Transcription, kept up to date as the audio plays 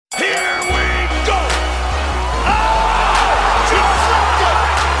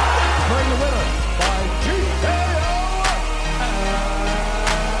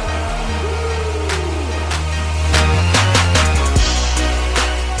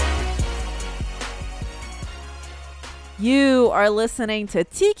You are listening to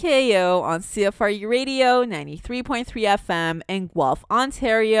TKO on CFRU Radio 93.3 FM in Guelph,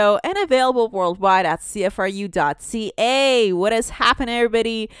 Ontario, and available worldwide at CFRU.ca. What is happening,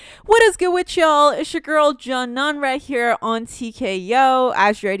 everybody? What is good with y'all? It's your girl, John Nunn, right here on TKO.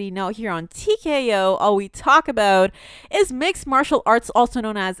 As you already know, here on TKO, all we talk about is mixed martial arts, also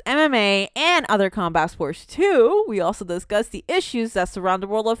known as MMA, and other combat sports, too. We also discuss the issues that surround the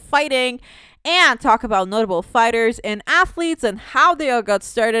world of fighting and talk about notable fighters and athletes and how they all got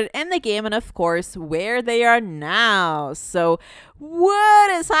started in the game and, of course, where they are now. So,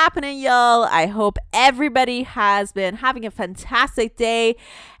 what is happening, y'all? I hope everybody has been having a fantastic day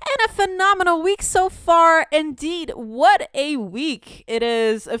and a phenomenal week so far. Indeed, what a week. It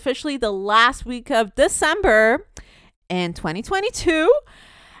is officially the last week of December in 2022.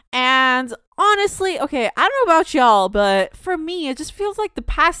 And honestly, okay, I don't know about y'all, but for me, it just feels like the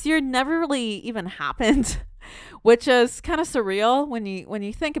past year never really even happened, which is kind of surreal when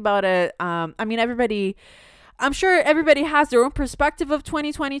you think about it. I mean, I'm sure everybody has their own perspective of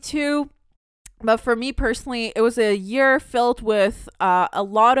 2022. But for me personally, it was a year filled with a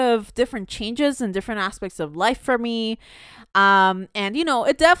lot of different changes and different aspects of life for me. And,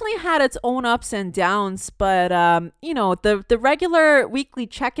 it definitely had its own ups and downs. But, the regular weekly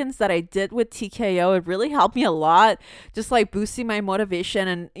check-ins that I did with TKO, it really helped me a lot. Just like boosting my motivation.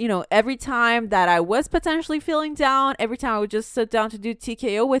 And, every time that I was potentially feeling down, every time I would just sit down to do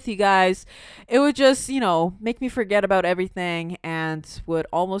TKO with you guys, it would just, make me forget about everything and would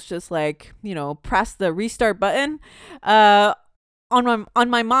almost just like, press the restart button on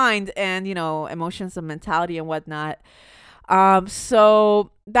my mind and emotions and mentality and whatnot.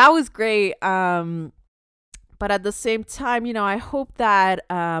 So that was great. But at the same time, I hope that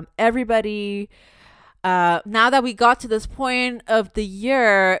everybody, now that we got to this point of the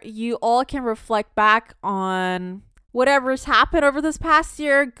year, you all can reflect back on whatever's happened over this past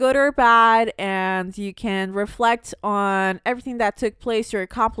year, good or bad, and you can reflect on everything that took place, your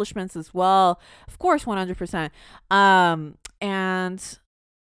accomplishments as well. Of course, 100%. And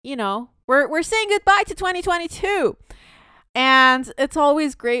we're saying goodbye to 2022. And it's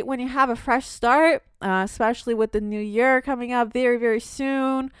always great when you have a fresh start, especially with the new year coming up very, very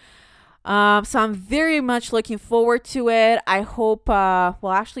soon. So I'm very much looking forward to it. I hope,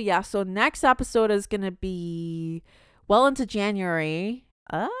 so next episode is going to be well into January.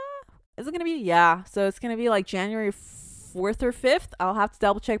 Is it going to be? Yeah. So it's going to be like January 4th or 5th. I'll have to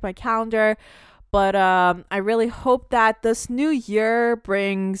double check my calendar. But I really hope that this new year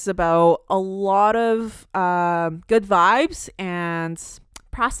brings about a lot of good vibes and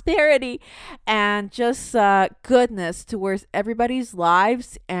prosperity and just goodness towards everybody's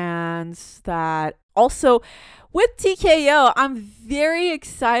lives. And that also with TKO, I'm very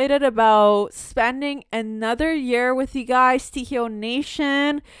excited about spending another year with you guys, TKO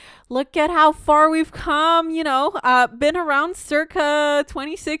Nation. Look at how far we've come, been around circa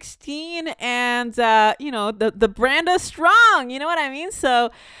 2016 and, the brand is strong, you know what I mean?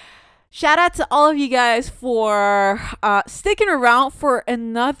 So shout out to all of you guys for sticking around for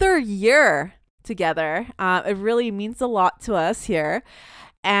another year together. It really means a lot to us here.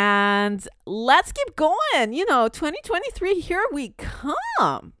 And let's keep going. 2023, here we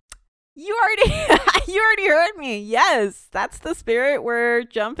come. You already heard me. Yes, that's the spirit we're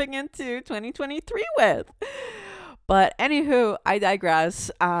jumping into 2023 with. But anywho, I digress.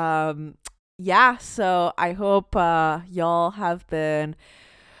 So I hope y'all have been,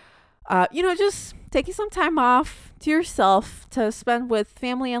 just taking some time off to yourself to spend with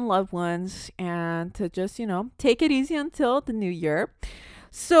family and loved ones and to just, take it easy until the new year.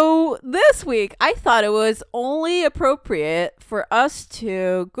 So this week, I thought it was only appropriate for us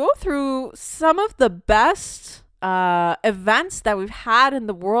to go through some of the best events that we've had in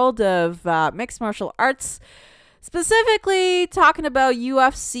the world of mixed martial arts, specifically talking about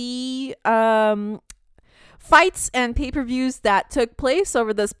UFC fights and pay-per-views that took place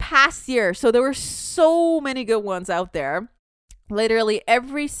over this past year. So there were so many good ones out there. Literally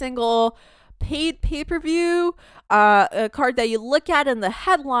every single paid pay-per-view a card that you look at in the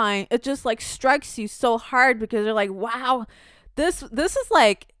headline, it just like strikes you so hard because you're like, wow, this is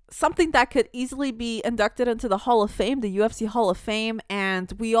like something that could easily be inducted into the Hall of Fame, the UFC Hall of Fame,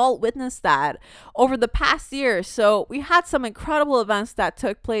 and we all witnessed that over the past year. So we had some incredible events that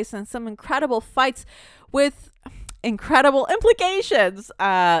took place and some incredible fights with incredible implications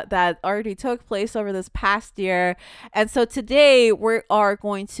that already took place over this past year. And so today we are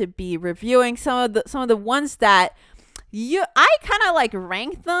going to be reviewing some of the ones that I kind of like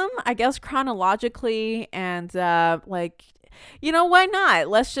rank them, I guess, chronologically and like you know, why not?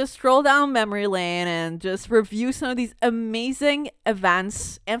 Let's just stroll down memory lane and just review some of these amazing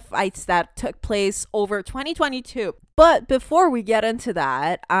events and fights that took place over 2022. But before we get into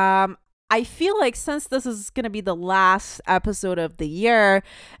that, I feel like since this is going to be the last episode of the year,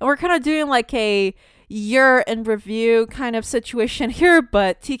 and we're kind of doing like a year in review kind of situation here,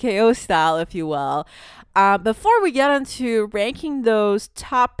 but TKO style, if you will. Before we get into ranking those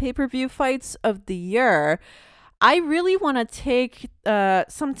top pay-per-view fights of the year, I really want to take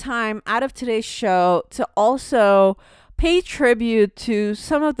some time out of today's show to also pay tribute to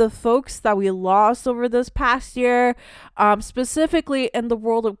some of the folks that we lost over this past year, specifically in the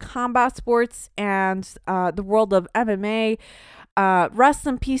world of combat sports and the world of MMA. Rest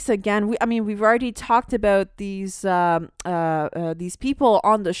in peace again. We've already talked about these people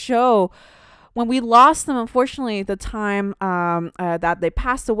on the show. When we lost them, unfortunately, the time that they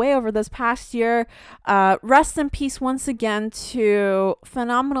passed away over this past year, rest in peace once again to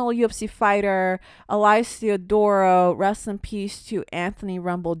phenomenal UFC fighter Elias Theodorou. Rest in peace to Anthony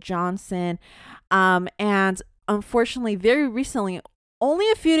Rumble Johnson. And unfortunately, very recently, only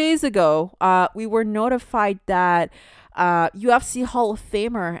a few days ago, we were notified that UFC Hall of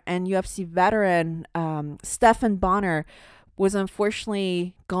Famer and UFC veteran Stephan Bonnar was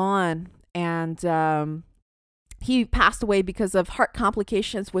unfortunately gone. And he passed away because of heart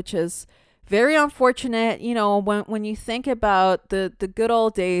complications, which is very unfortunate. You know, when you think about the good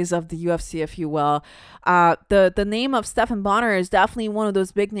old days of the UFC, if you will, the name of Stephan Bonnar is definitely one of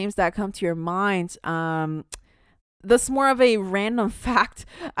those big names that come to your mind. That's more of a random fact,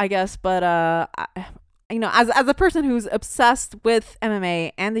 I guess, but you know, as a person who's obsessed with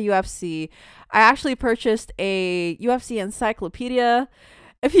MMA and the UFC, I actually purchased a UFC encyclopedia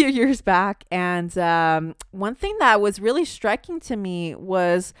a few years back, and one thing that was really striking to me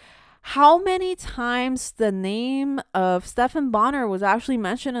was how many times the name of Stephan Bonnar was actually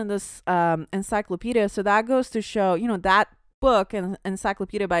mentioned in this encyclopedia. So that goes to show, you know, that book and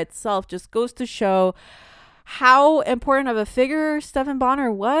encyclopedia by itself just goes to show how important of a figure Stephan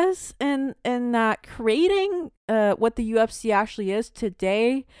Bonnar was in creating what the UFC actually is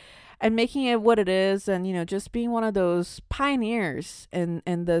today, and making it what it is, and, you know, just being one of those pioneers in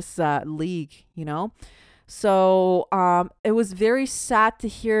this league, you know. So it was very sad to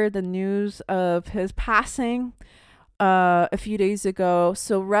hear the news of his passing a few days ago.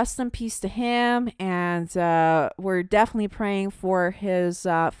 So rest in peace to him, and we're definitely praying for his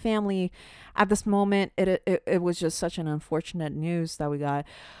family at this moment. It was just such an unfortunate news that we got.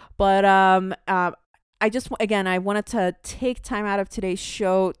 But I wanted to take time out of today's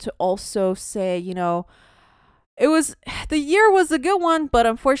show to also say, you know, the year was a good one, but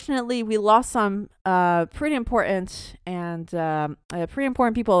unfortunately we lost some pretty important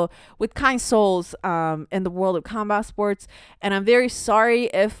people with kind souls in the world of combat sports. And I'm very sorry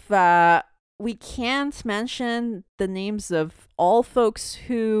if we can't mention the names of all folks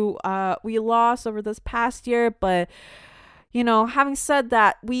who we lost over this past year, but you know, having said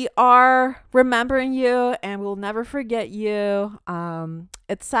that, we are remembering you and we'll never forget you.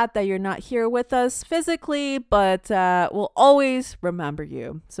 It's sad that you're not here with us physically, but we'll always remember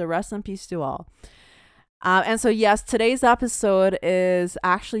you. So rest in peace to all. And so, yes, today's episode is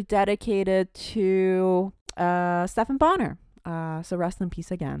actually dedicated to Stephan Bonnar. So rest in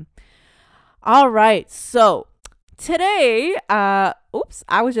peace again. All right. So today, I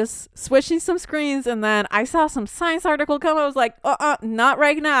was just switching some screens and then I saw some science article come. I was like, not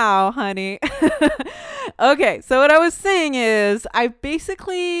right now, honey. Okay, so what I was saying is I've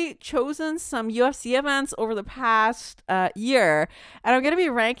basically chosen some UFC events over the past year, and I'm going to be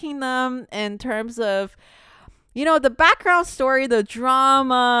ranking them in terms of, you know, the background story, the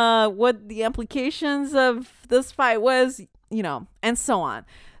drama, what the implications of this fight was, you know, and so on.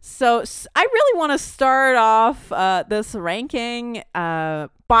 So I really want to start off this ranking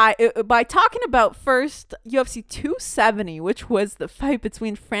by talking about first UFC 270, which was the fight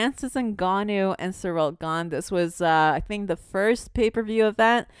between Francis Ngannou and Ciryl Gane. This was, I think, the first pay-per-view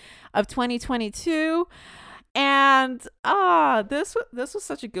event of 2022. And this was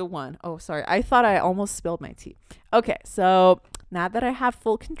such a good one. Oh, sorry. I thought I almost spilled my tea. Okay, so now that I have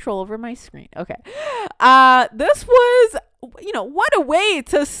full control over my screen. Okay. This was, you know, what a way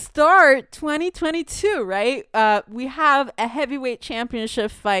to start 2022, right? We have a heavyweight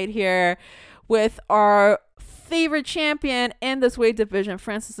championship fight here with our favorite champion in this weight division,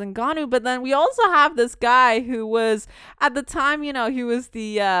 Francis Ngannou. But then we also have this guy who was, at the time, you know, he was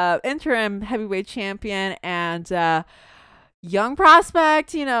the interim heavyweight champion and young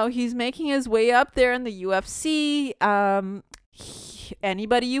prospect. You know, he's making his way up there in the UFC.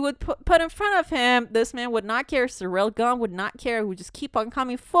 Anybody you would put in front of him, this man would not care. Ciryl Gane would not care. He would just keep on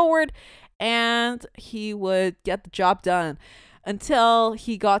coming forward, and he would get the job done until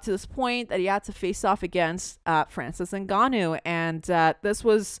he got to this point that he had to face off against Francis Ngannou. And this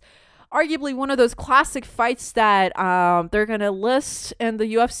was arguably one of those classic fights that they're going to list in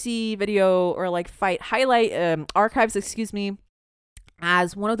the UFC video or like fight highlight archives, excuse me,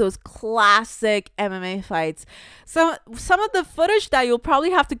 as one of those classic MMA fights. So some of the footage that you'll probably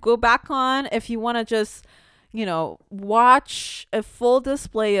have to go back on if you want to just, watch a full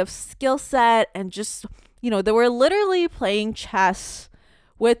display of skill set and just, they were literally playing chess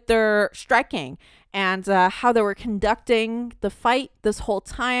with their striking and how they were conducting the fight this whole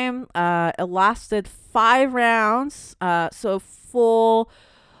time. It lasted 5 rounds. So a full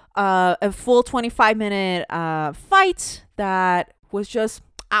 25-minute fight that was just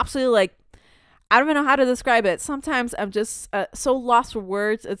absolutely like, I don't even know how to describe it. Sometimes I'm just so lost for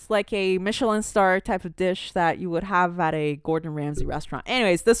words. It's like a Michelin star type of dish that you would have at a Gordon Ramsay restaurant.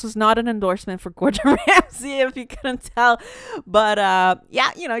 Anyways, this was not an endorsement for Gordon Ramsay, if you couldn't tell. But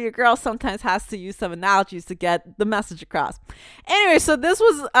yeah, your girl sometimes has to use some analogies to get the message across. Anyway, so this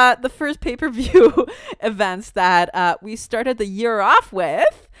was the first pay-per-view events that we started the year off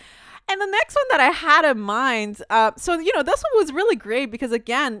with. And the next one that I had in mind, so this one was really great because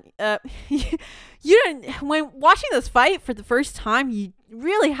again, you didn't, when watching this fight for the first time, you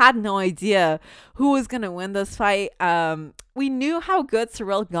really had no idea who was gonna win this fight. We knew how good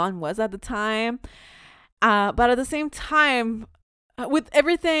Ciryl Gane was at the time, but at the same time, with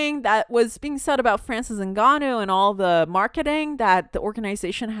everything that was being said about Francis Ngannou and all the marketing that the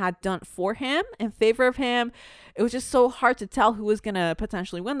organization had done for him in favor of him, it was just so hard to tell who was going to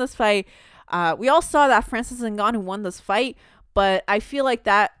potentially win this fight. We all saw that Francis Ngannou won this fight, but I feel like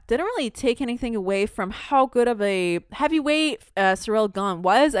that didn't really take anything away from how good of a heavyweight Ciryl Gane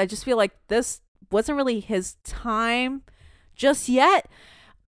was. I just feel like this wasn't really his time just yet.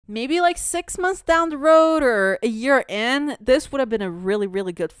 Maybe like 6 months down the road or a year in, this would have been a really,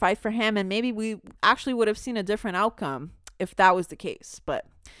 really good fight for him. And maybe we actually would have seen a different outcome if that was the case. But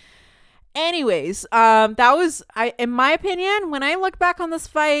anyways, that was, in my opinion, when I look back on this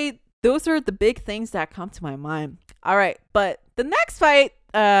fight, those are the big things that come to my mind. All right. But the next fight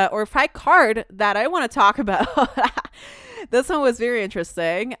or fight card that I want to talk about, this one was very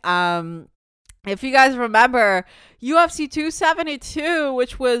interesting. If you guys remember UFC 272,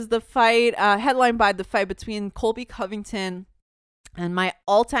 which was the fight headlined by the fight between Colby Covington and my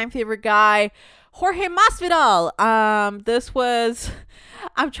all-time favorite guy, Jorge Masvidal. This was,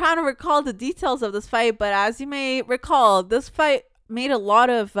 I'm trying to recall the details of this fight, but as you may recall, this fight made a lot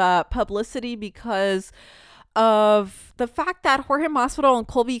of publicity because of the fact that Jorge Masvidal and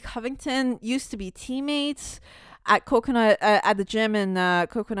Colby Covington used to be teammates at at the gym in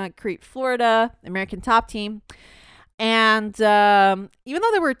Coconut Creek, Florida, American Top Team. And even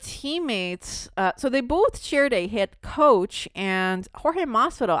though they were teammates, so they both shared a head coach. And Jorge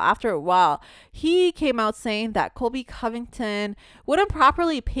Masvidal, after a while, he came out saying that Colby Covington wouldn't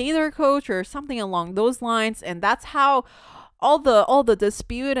properly pay their coach or something along those lines. And that's how all the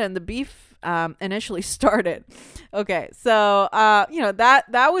dispute and the beef initially started. Okay, so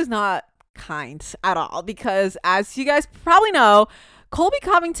that was not kind at all, because as you guys probably know, Colby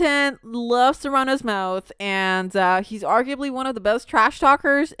Covington loves to run his mouth, and he's arguably one of the best trash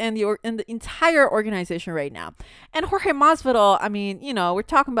talkers in the entire organization right now. And Jorge Masvidal, I mean, we're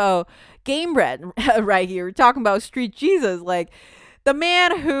talking about game bread right here. We're talking about street Jesus, like the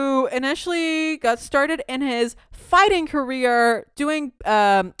man who initially got started in his fighting career doing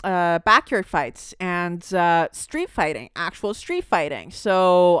backyard fights and street fighting, actual street fighting.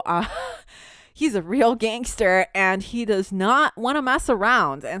 So he's a real gangster, and he does not want to mess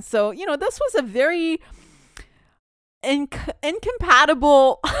around. And so, this was a very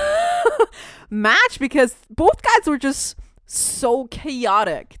incompatible match, because both guys were just so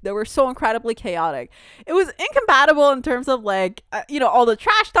chaotic. They were so incredibly chaotic. It was incompatible in terms of like all the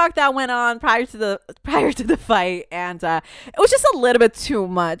trash talk that went on prior to the fight, and it was just a little bit too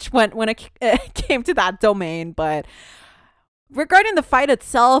much when it came to that domain. But regarding the fight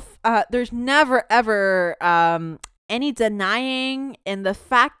itself, there's never ever any denying in the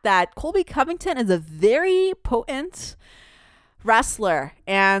fact that Colby Covington is a very potent wrestler,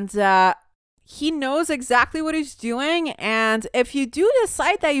 and he knows exactly what he's doing. And if you do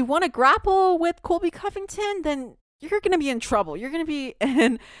decide that you want to grapple with Colby Covington, then you're going to be in trouble. You're going to be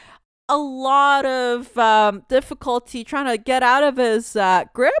in a lot of difficulty trying to get out of his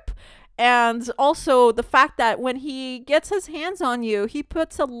grip. And also the fact that when he gets his hands on you, he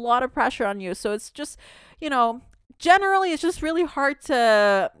puts a lot of pressure on you. So it's just, generally it's just really hard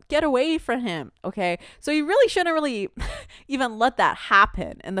to get away from him. Okay, so you really shouldn't really even let that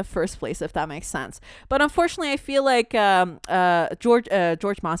happen in the first place, if that makes sense. But unfortunately, I feel like Jorge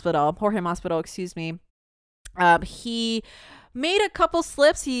Masvidal, excuse me, he made a couple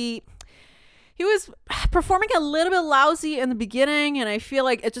slips. He was performing a little bit lousy in the beginning, and I feel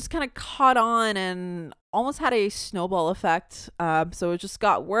like it just kind of caught on and almost had a snowball effect. So it just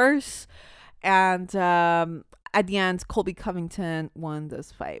got worse, and at the end, Colby Covington won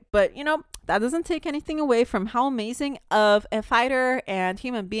this fight. But that doesn't take anything away from how amazing of a fighter and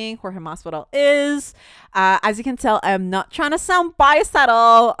human being Jorge Masvidal is. As you can tell, I'm not trying to sound biased at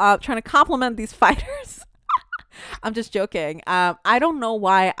all. Trying to compliment these fighters. I'm just joking. I don't know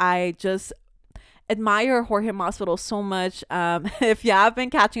why I just admire Jorge Masvidal so much. If you have been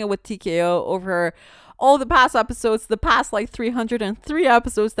catching up with TKO over all the past episodes, the past like 303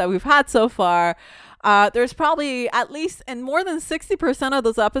 episodes that we've had so far, there's probably at least in more than 60% of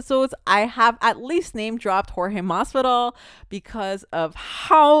those episodes, I have at least name dropped Jorge Masvidal because of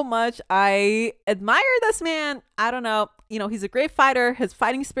how much I admire this man. I don't know. He's a great fighter. His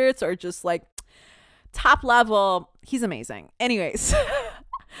fighting spirits are just like top level. He's amazing. Anyways.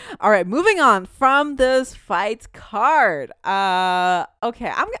 All right, moving on from this fight card.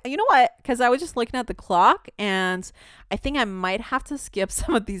 Okay, you know what? Because I was just looking at the clock, and I think I might have to skip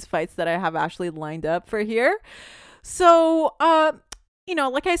some of these fights that I have actually lined up for here. So,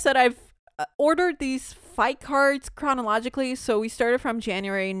 like I said, I've ordered these fight cards chronologically. So we started from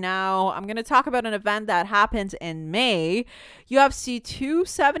January. Now I'm going to talk about an event that happened in May. UFC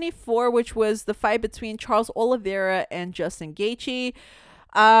 274, which was the fight between Charles Oliveira and Justin Gaethje.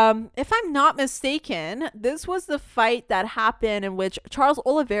 If I'm not mistaken, this was the fight that happened in which Charles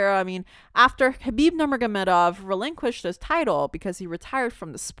Oliveira, after Khabib Nurmagomedov relinquished his title because he retired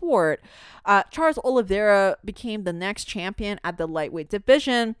from the sport, Charles Oliveira became the next champion at the lightweight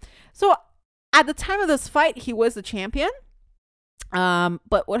division. So at the time of this fight, he was the champion.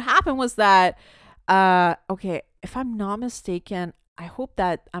 But what happened was that, okay, if I'm not mistaken, I hope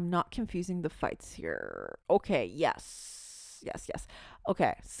that I'm not confusing the fights here. Okay, yes.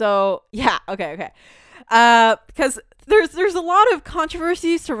 Okay, so yeah, okay. Because there's a lot of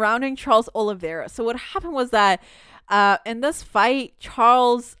controversy surrounding Charles Oliveira. So what happened was that in this fight,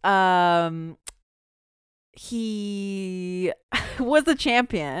 Charles he was the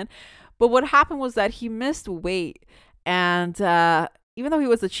champion, but what happened was that he missed weight, and even though he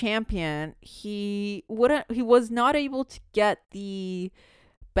was the champion, he was not able to get the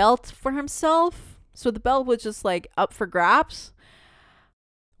belt for himself. So the belt was just like up for grabs,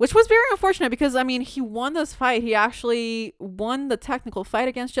 which was very unfortunate because, he won this fight. He actually won the technical fight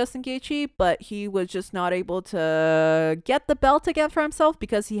against Justin Gaethje, but he was just not able to get the belt again for himself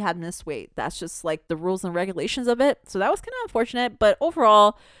because he had missed weight. That's just like the rules and regulations of it. So that was kind of unfortunate, but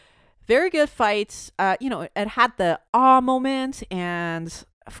overall, very good fight. It had the awe moment. And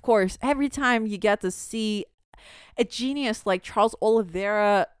of course, every time you get to see a genius like Charles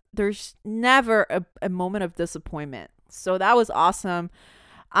Oliveira, there's never a moment of disappointment. So that was awesome.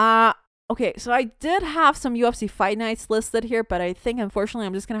 Okay, so I did have some UFC fight nights listed here, but I think unfortunately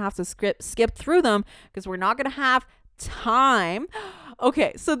I'm just gonna have to skip through them because we're not gonna have time.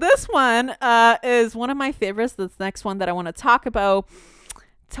 Okay, so this one is one of my favorites. This next one that I want to talk about,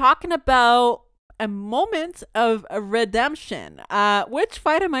 talking about a moment of a redemption. Which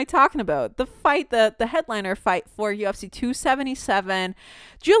fight am I talking about? The fight, the headliner fight for UFC 277,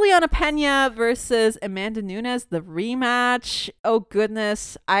 Juliana Pena versus Amanda Nunes, the rematch. Oh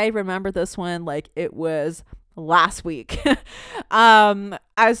goodness, I remember this one like it was last week.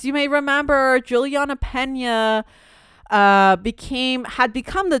 As you may remember, Juliana Pena had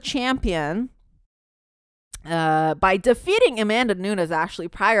become the champion by defeating Amanda Nunes actually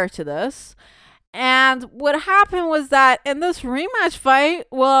prior to this. And what happened was that in this rematch fight,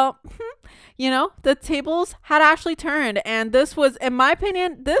 well, the tables had actually turned. And this was, in my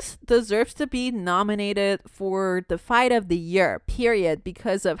opinion, this deserves to be nominated for the fight of the year, period,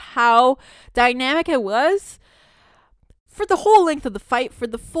 because of how dynamic it was for the whole length of the fight, for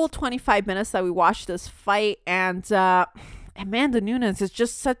the full 25 minutes that we watched this fight. And Amanda Nunes is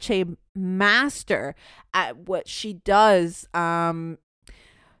just such a master at what she does.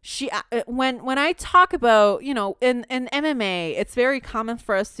 She when I talk about, in MMA, it's very common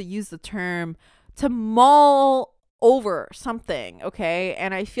for us to use the term to mull over something, okay?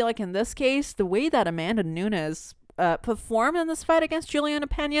 And I feel like in this case, the way that Amanda Nunes performed in this fight against Juliana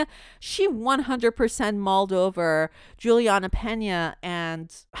Pena, she 100% mulled over Juliana Pena.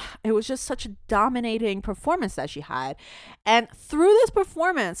 And it was just such a dominating performance that she had. And through this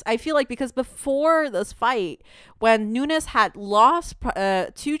performance, I feel like, because before this fight, when Nunes had lost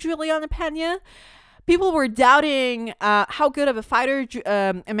to Juliana Pena, people were doubting how good of a fighter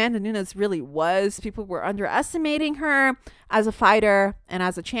Amanda Nunes really was. People were underestimating her as a fighter and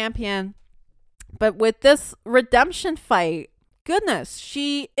as a champion. But with this redemption fight, goodness,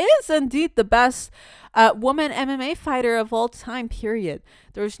 she is indeed the best woman MMA fighter of all time, period.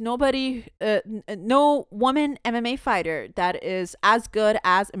 There's nobody, no woman MMA fighter that is as good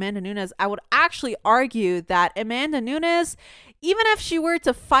as Amanda Nunes. I would actually argue that Amanda Nunes, even if she were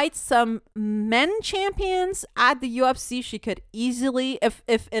to fight some men champions at the UFC, she could easily, if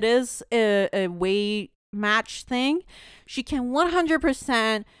it is a weight match thing, she can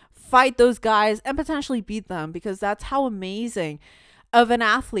 100% fight those guys and potentially beat them, because that's how amazing of an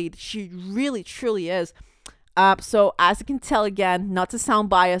athlete she really truly is. So as you can tell, again, not to sound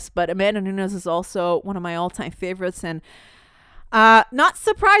biased, but Amanda Nunes is also one of my all-time favorites. And not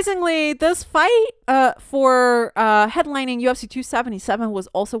surprisingly, this fight for headlining UFC 277 was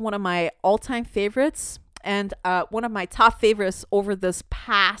also one of my all-time favorites, and one of my top favorites over this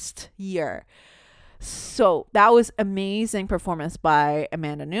past year. So that was amazing performance by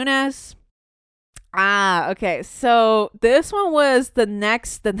Amanda Nunes. Okay. So this one was the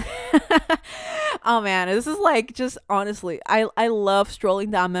next. Oh man, this is like, just honestly, I love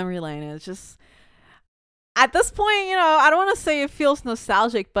strolling down memory lane. And it's just, at this point, I don't want to say it feels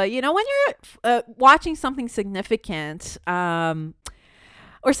nostalgic, but when you're watching something significant, or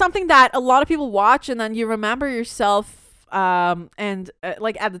something that a lot of people watch, and then you remember yourself, and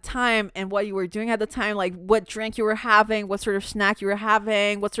like at the time, and what you were doing at the time, like what drink you were having, what sort of snack you were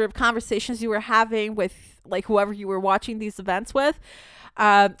having, what sort of conversations you were having with like whoever you were watching these events with.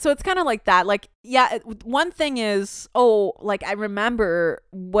 So it's kind of like that. Like, yeah, one thing is, like I remember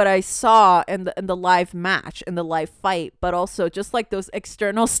what I saw in the live match, in the live fight, but also just like those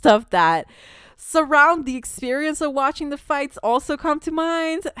external stuff that surround the experience of watching the fights also come to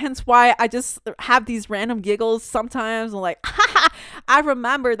mind. Hence why I just have these random giggles sometimes. I'm like, haha, I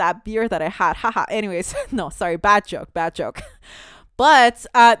remember that beer that I had. Haha. Anyways, no, sorry, bad joke. But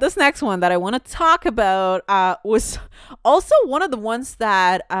this next one that I want to talk about was also one of the ones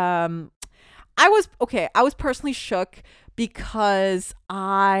that I was personally shook, because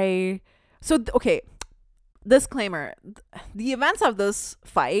disclaimer, the events of this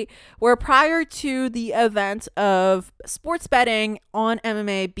fight were prior to the event of sports betting on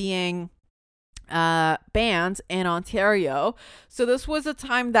MMA being banned in Ontario. So this was a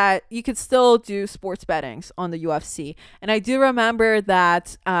time that you could still do sports bettings on the UFC. And I do remember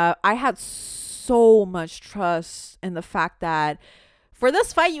that I had so much trust in the fact that for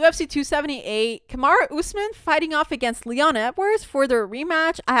this fight, UFC 278, Kamaru Usman fighting off against Leon Edwards for their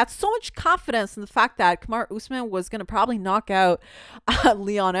rematch, I had so much confidence in the fact that Kamaru Usman was going to probably knock out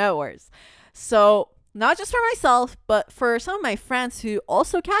Leon Edwards. So not just for myself, but for some of my friends who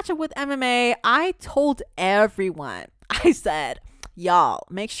also catch up with MMA, I told everyone, I said, y'all,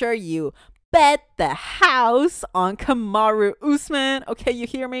 make sure you bet the house on Kamaru Usman. Okay, you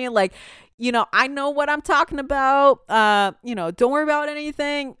hear me? Like, I know what I'm talking about. Don't worry about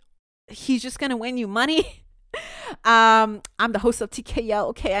anything. He's just going to win you money. I'm the host of TKO.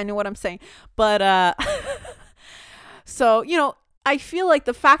 Okay, I know what I'm saying. But so, I feel like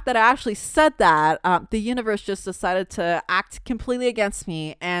the fact that I actually said that, the universe just decided to act completely against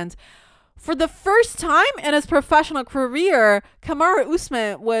me. And for the first time in his professional career, Kamaru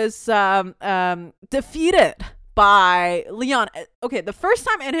Usman was defeated by Leon. Okay, the first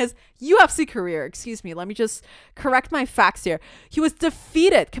time in his UFC career, excuse me, let me just correct my facts here. He was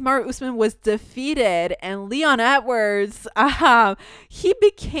defeated. Kamaru Usman was defeated, and Leon Edwards, he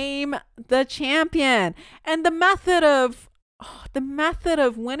became the champion. And the method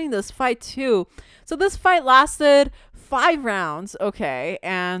of winning this fight too. So this fight lasted 5 rounds. Okay,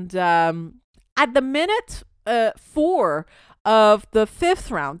 and at the minute 4 of the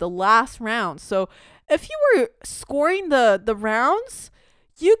 5th round, the last round. So if you were scoring the rounds,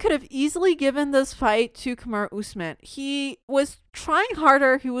 you could have easily given this fight to Kamaru Usman. He was trying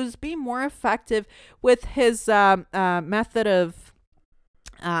harder. He was being more effective with his method of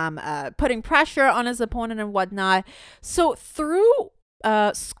putting pressure on his opponent and whatnot. So through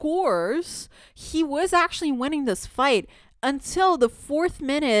scores, he was actually winning this fight until the 4th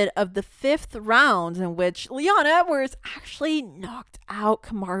minute of the 5th round, in which Leon Edwards actually knocked out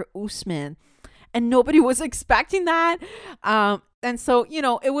Kamaru Usman. And nobody was expecting that. And so,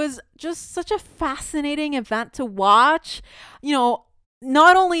 it was just such a fascinating event to watch.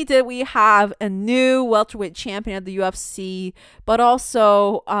 not only did we have a new welterweight champion at the UFC, but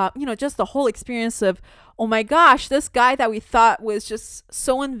also, just the whole experience of, oh my gosh, this guy that we thought was just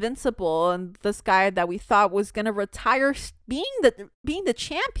so invincible, and this guy that we thought was gonna retire being the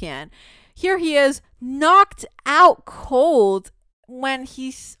champion, here he is knocked out cold when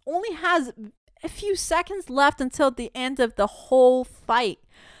he only has a few seconds left until the end of the whole fight.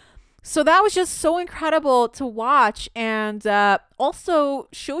 So that was just so incredible to watch, and also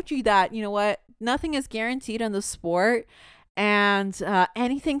showed you that, you know what, nothing is guaranteed in the sport, and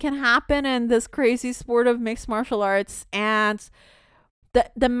anything can happen in this crazy sport of mixed martial arts, and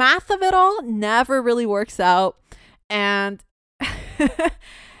the math of it all never really works out. And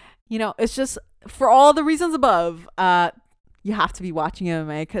it's just, for all the reasons above, you have to be watching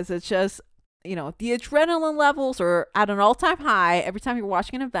MMA, because it's just, the adrenaline levels are at an all-time high every time you're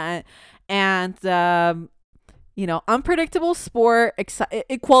watching an event, and unpredictable sport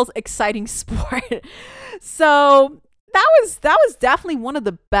equals exciting sport. So that was definitely one of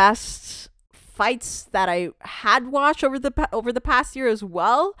the best fights that I had watched over the past year as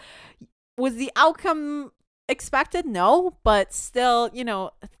well. Was the outcome expected? No, but still,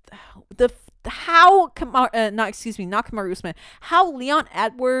 how Leon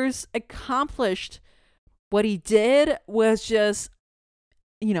Edwards accomplished what he did was just,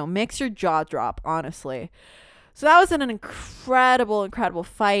 makes your jaw drop, honestly. So that was an incredible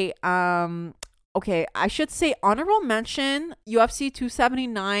fight. Okay, I should say honorable mention, UFC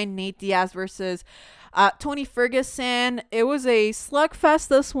 279, Nate Diaz versus Tony Ferguson. It was a slugfest,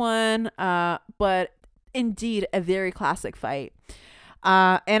 this one, but indeed a very classic fight.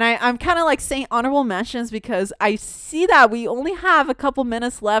 And I'm kind of like saying honorable mentions because I see that we only have a couple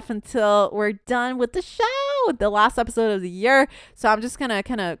minutes left until we're done with the show, the last episode of the year. So I'm just gonna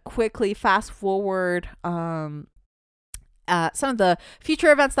kind of quickly fast forward some of the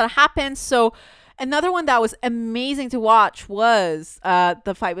future events that happened. So another one that was amazing to watch was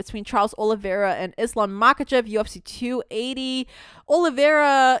the fight between Charles Oliveira and Islam Makhachev, UFC 280.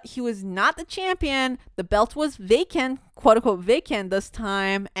 Oliveira, he was not the champion. The belt was vacant, quote unquote vacant this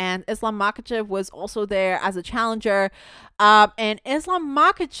time. And Islam Makhachev was also there as a challenger. And Islam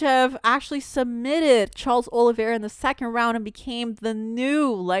Makhachev actually submitted Charles Oliveira in the second round and became the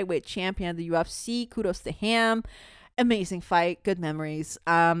new lightweight champion of the UFC. Kudos to him. Amazing fight. Good memories.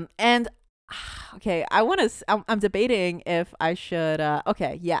 And okay, I'm debating if I should,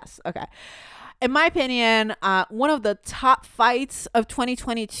 yes. In my opinion, one of the top fights of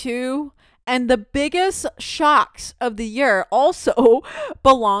 2022 and the biggest shocks of the year also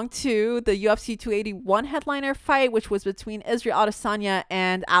belong to the UFC 281 headliner fight, which was between Israel Adesanya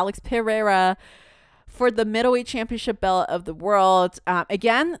and Alex Pereira for the middleweight championship belt of the world.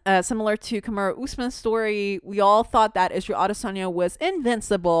 Again, similar to Kamaru Usman's story, we all thought that Israel Adesanya was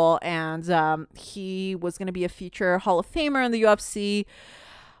invincible and he was going to be a future Hall of Famer in the UFC.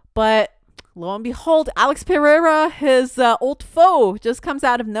 But lo and behold, Alex Pereira, his old foe, just comes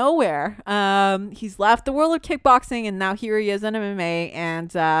out of nowhere. He's left the world of kickboxing and now here he is in MMA.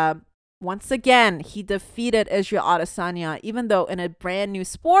 And once again, he defeated Israel Adesanya, even though in a brand new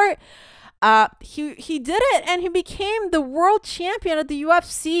sport. He did it and he became the world champion at the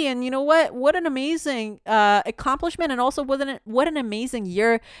UFC. And you know what an amazing accomplishment, and also what an amazing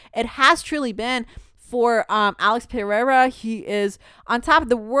year it has truly been for Alex Pereira. He is on top of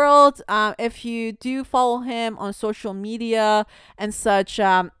the world. If you do follow him on social media and such,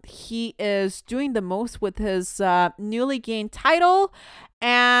 he is doing the most with his newly gained title.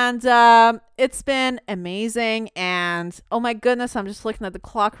 And it's been amazing. And oh my goodness, I'm just looking at the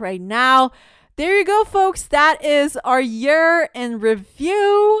clock right now. There you go, folks. That is our year in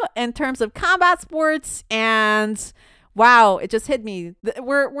review in terms of combat sports. And wow, it just hit me.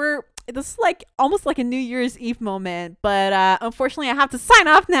 This is like almost like a New Year's Eve moment, but unfortunately I have to sign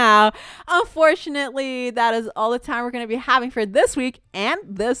off now. Unfortunately, that is all the time we're going to be having for this week and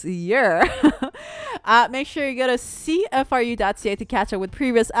this year. Make sure you go to CFRU.ca to catch up with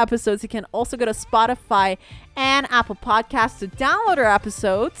previous episodes. You can also go to Spotify and Apple Podcasts to download our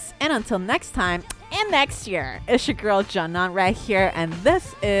episodes. And until next time and next year, it's your girl John right here, and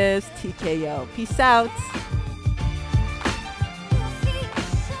this is TKO. Peace out.